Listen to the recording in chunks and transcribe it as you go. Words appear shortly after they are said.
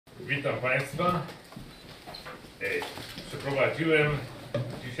Witam Państwa. Przeprowadziłem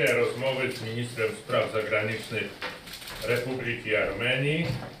dzisiaj rozmowę z ministrem spraw zagranicznych Republiki Armenii,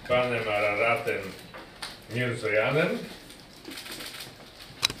 panem Araratem Mirzojanem.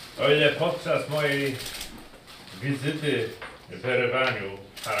 O ile podczas mojej wizyty w Erewaniu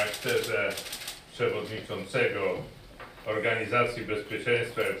w charakterze przewodniczącego Organizacji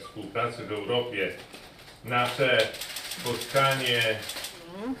Bezpieczeństwa i Współpracy w Europie nasze spotkanie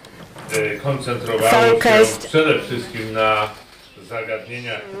koncentrowało się przede wszystkim na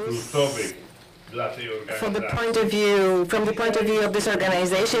zagadnieniach kluczowych dla tej organizacji. From the point of view of this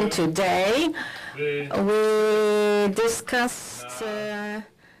organization today, we discussed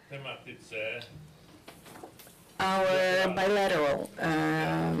our bilateral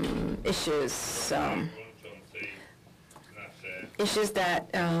issues, issues that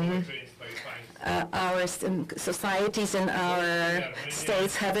our societies and our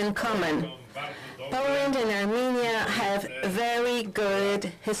states have in common. Poland and Armenia have very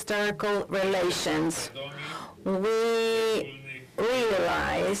good historical relations. We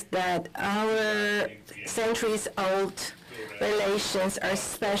realize that our centuries-old relations are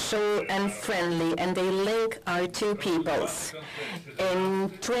special and friendly, and they link our two peoples.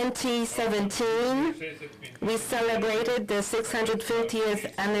 In 2017, we celebrated the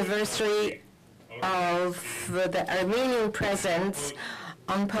 650th anniversary of the Armenian presence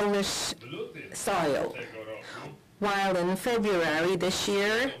on Polish soil, while in February this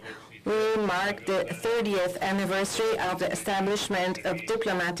year, we marked the 30th anniversary of the establishment of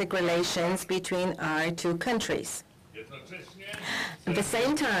diplomatic relations between our two countries. At the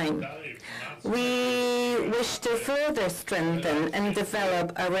same time, we wish to further strengthen and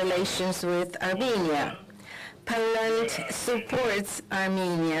develop our relations with Armenia. Poland supports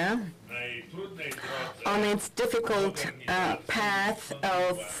Armenia on its difficult path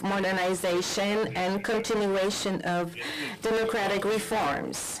of modernization and continuation of democratic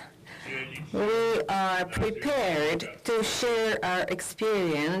reforms. We are prepared to share our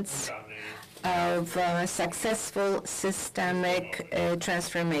experience of successful systemic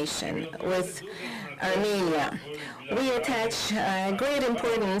transformation with Armenia. We attach great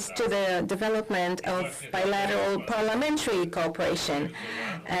importance to the development of bilateral parliamentary cooperation,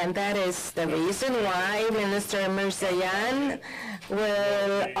 and that is the reason why Minister Mirzoyan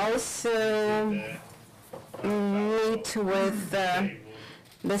will also meet with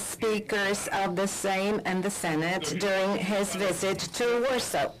the speakers of the Sejm and the Senate during his visit to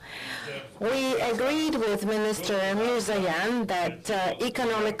Warsaw. We agreed with Minister Mirzoyan that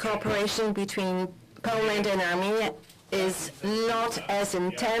economic cooperation between Poland and Armenia is not as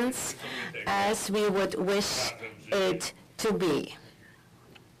intense as we would wish it to be.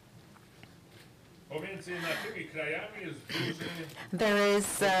 There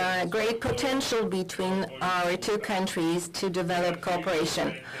is great potential between our two countries to develop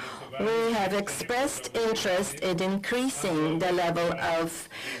cooperation. We have expressed interest in increasing the level of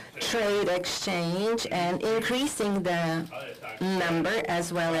trade exchange and increasing the number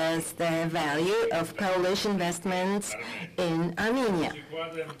as well as the value of Polish investments in Armenia.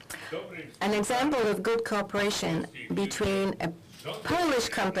 An example of good cooperation between a Polish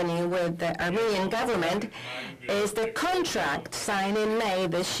company with the Armenian government is the contract signed in May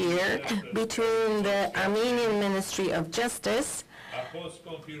this year between the Armenian Ministry of Justice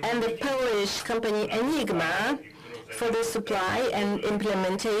and the Polish company Enigma for the supply and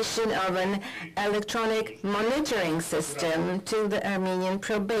implementation of an electronic monitoring system to the Armenian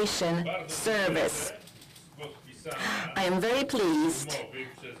Probation Service. I am very pleased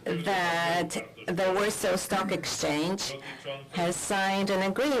that the Warsaw Stock Exchange has signed an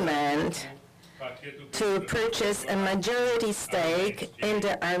agreement to purchase a majority stake in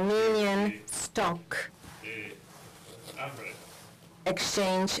the Armenian Stock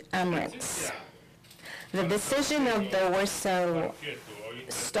Exchange Emirates. The decision of the Warsaw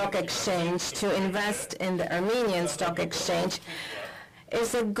Stock Exchange to invest in the Armenian Stock Exchange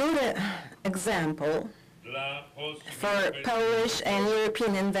is a good example for Polish and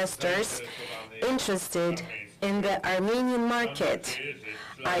European investors interested in the Armenian market.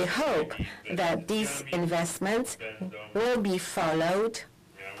 I hope that these investments will be followed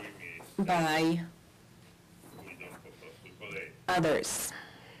by others.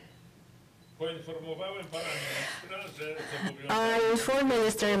 I informed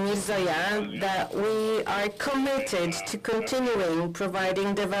Minister Mirzoyan that we are committed to continuing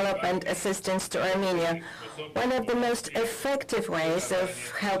providing development assistance to Armenia. One of the most effective ways of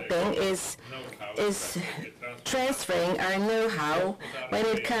helping is transferring our know-how when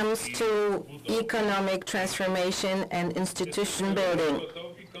it comes to economic transformation and institution building.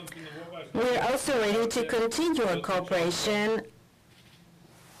 We are also ready to continue our cooperation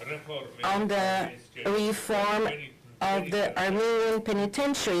on the reform of the Armenian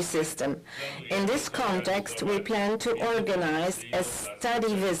penitentiary system. In this context, we plan to organize a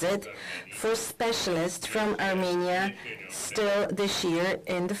study visit for specialists from Armenia still this year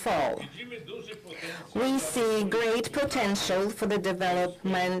in the fall. We see great potential for the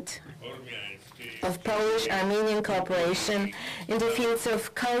development of Polish-Armenian cooperation in the fields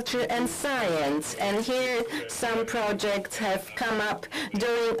of culture and science. And here some projects have come up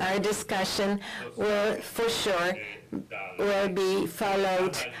during our discussion will for sure will be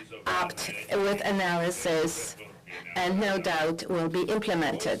followed up with analysis and no doubt will be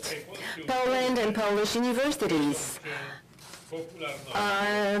implemented. Poland and Polish universities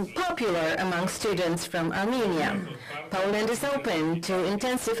are popular among students from Armenia. Poland is open to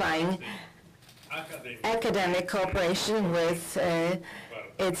intensifying academic cooperation with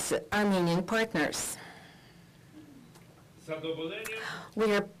its Armenian partners.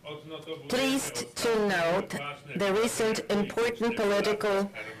 We are pleased to note the recent important political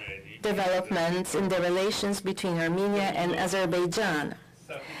developments in the relations between Armenia and Azerbaijan.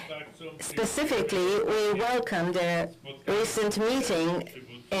 Specifically, we welcome the recent meeting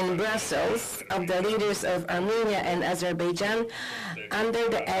in Brussels of the leaders of Armenia and Azerbaijan under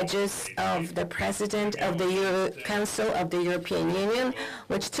the aegis of the President of the Council of the European Union,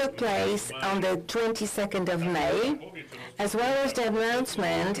 which took place on the 22nd of May, as well as the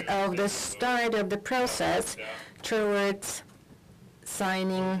announcement of the start of the process towards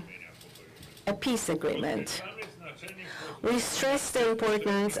signing a peace agreement. We stress the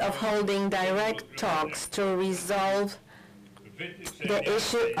importance of holding direct talks to resolve the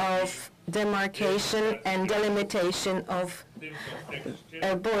issue of demarcation and delimitation of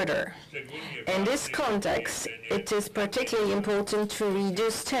a border. In this context, it is particularly important to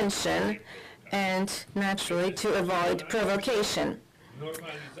reduce tension and, naturally, to avoid provocation.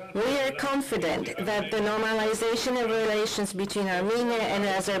 We are confident that the normalization of relations between Armenia and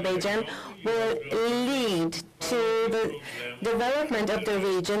Azerbaijan will lead to the development of the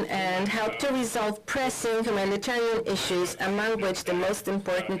region and help to resolve pressing humanitarian issues, among which the most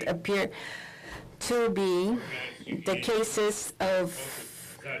important appear to be the cases of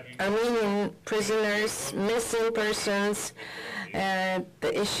Armenian prisoners, missing persons,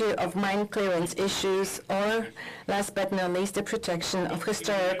 the issue of mine clearance issues, or, last but not least, the protection of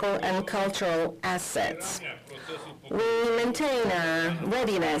historical and cultural assets. We maintain our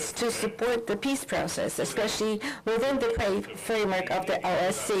readiness to support the peace process, especially within the framework of the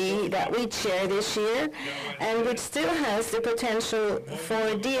OSCE that we chair this year, and which still has the potential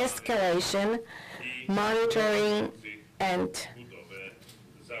for de-escalation, monitoring, and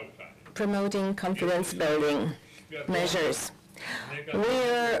promoting confidence-building measures. We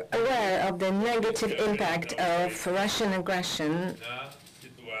are aware of the negative impact of Russian aggression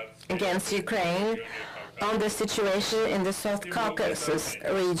against Ukraine on the situation in the South Caucasus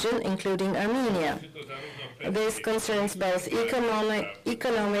region, including Armenia. This concerns both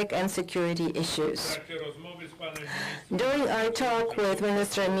economic and security issues. During our talk with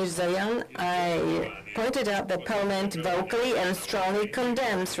Minister Mirzoyan, I pointed out that Poland vocally and strongly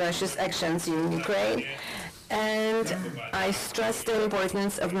condemns Russia's actions in Ukraine, and I stressed the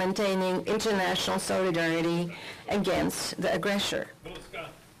importance of maintaining international solidarity against the aggressor.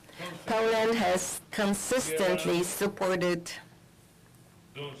 Poland has consistently supported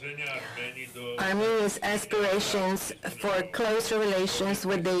Armenia's aspirations for closer relations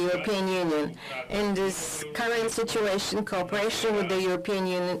with the European Union. In this current situation, cooperation with the European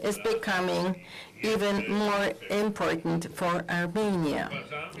Union is becoming even more important for Armenia.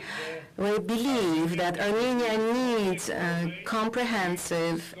 We believe that Armenia needs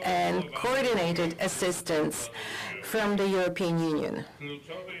comprehensive and coordinated assistance from the European Union.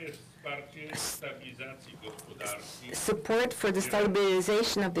 Support for the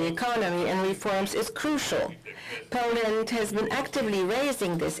stabilization of the economy and reforms is crucial. Poland has been actively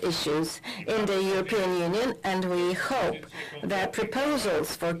raising these issues in the European Union, and we hope that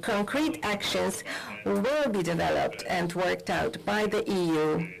proposals for concrete actions will be developed and worked out by the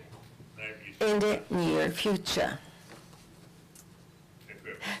EU in the near future.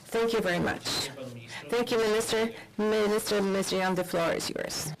 Thank you very much. Thank you, Minister. Minister Mirzoyan, the floor is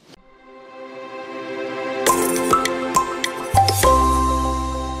yours.